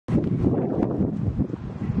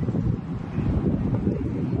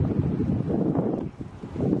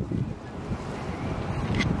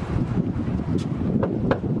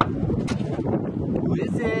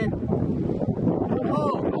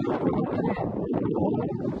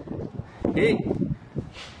Hey,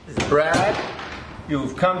 this is Brad.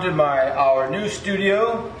 You've come to our new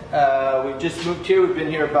studio. We've just moved here. We've been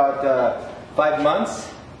here about 5 months.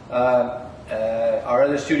 Our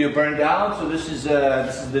other studio burned down, so this is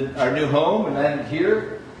our new home, and then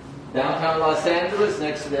here, downtown Los Angeles,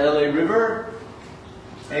 next to the LA River.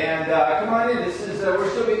 And come on in. This is we're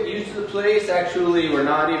still getting used to the place. Actually, we're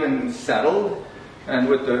not even settled, and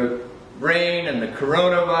with the rain and the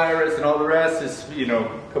coronavirus and all the rest, it's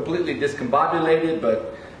completely discombobulated.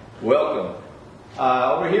 But welcome.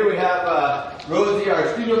 Over here we have Rosie, our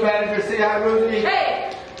studio manager. Say hi, Rosie.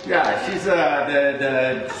 Hey. Yeah, she's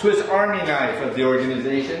the Swiss Army knife of the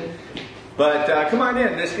organization. But come on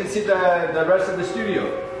in. Let's can see the rest of the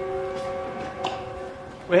studio.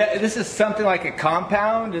 This is something like a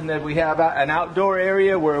compound, and then we have an outdoor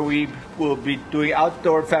area where we will be doing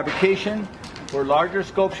outdoor fabrication for larger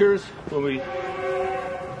sculptures. When we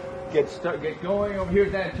get going, over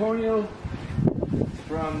here's Antonio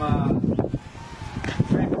from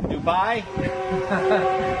Dubai.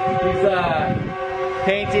 He's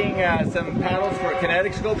painting some panels for a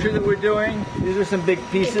kinetic sculpture that we're doing. These are some big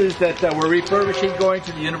pieces that we're refurbishing, going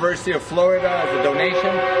to the University of Florida as a donation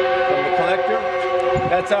from the collector.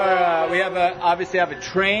 That's our. We have obviously have a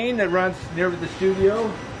train that runs near the studio.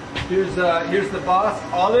 Here's the boss,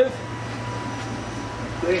 Olive.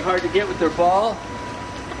 Really hard to get with their ball.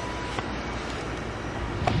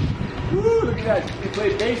 Woo! Look at that. They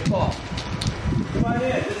play baseball. Come on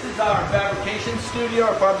in. This is our fabrication studio,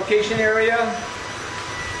 our fabrication area.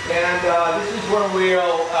 And this is where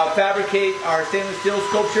we'll fabricate our stainless steel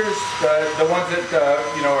sculptures, the ones that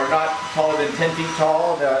are not taller than 10 feet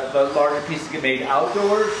tall. The larger pieces get made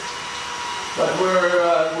outdoors. But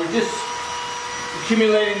we're just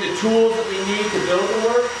accumulating the tools that we need to build the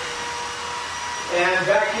work. And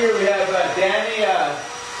back here we have Danny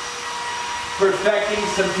perfecting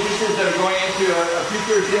some pieces that are going into a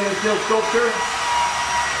future stainless steel sculpture.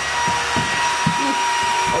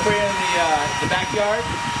 Over in the backyard.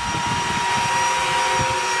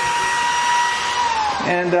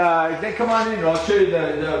 And then come on in and I'll show you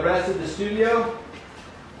the rest of the studio.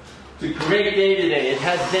 It's a great day today. It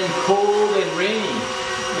has been cold and rainy.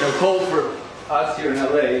 Cold for us here in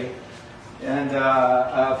LA. And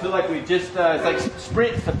I feel like we just, it's like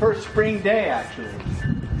spring, it's the first spring day actually.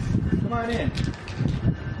 Come on in.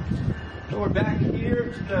 So we're back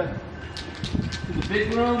here to the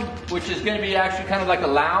big room, which is going to be actually kind of like a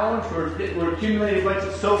lounge. We're accumulating a bunch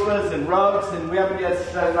of sofas and rugs, and we haven't yet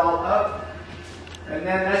set it all up. And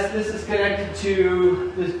then this is connected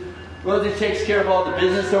to this. Rosie takes care of all the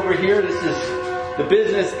business over here. This is the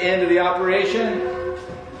business end of the operation.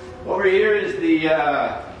 Over here is the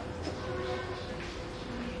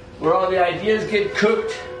where all the ideas get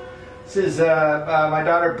cooked. This is my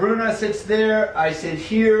daughter Bruna sits there. I sit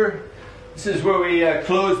here. This is where we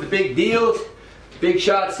close the big deals. Big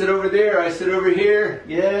shots sit over there. I sit over here.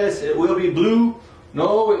 Yes, it will be blue.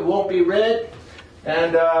 No, it won't be red.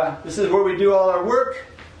 And this is where we do all our work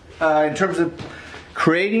in terms of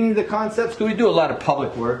creating the concepts, because we do a lot of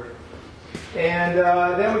public work. And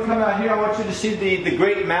then we come out here. I want you to see the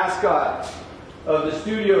great mascot of the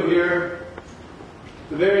studio here.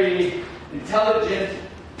 The very intelligent,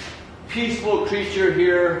 peaceful creature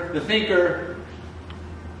here, the thinker,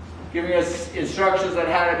 giving us instructions on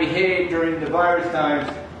how to behave during the virus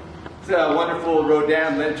times. It's a wonderful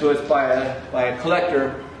Rodin lent to us by a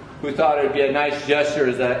collector who thought it would be a nice gesture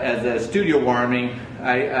as a studio warming.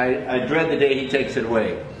 I dread the day he takes it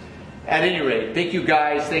away. At any rate, thank you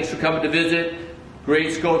guys. Thanks for coming to visit.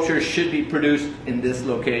 Great sculptures should be produced in this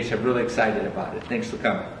location. I'm really excited about it. Thanks for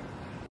coming.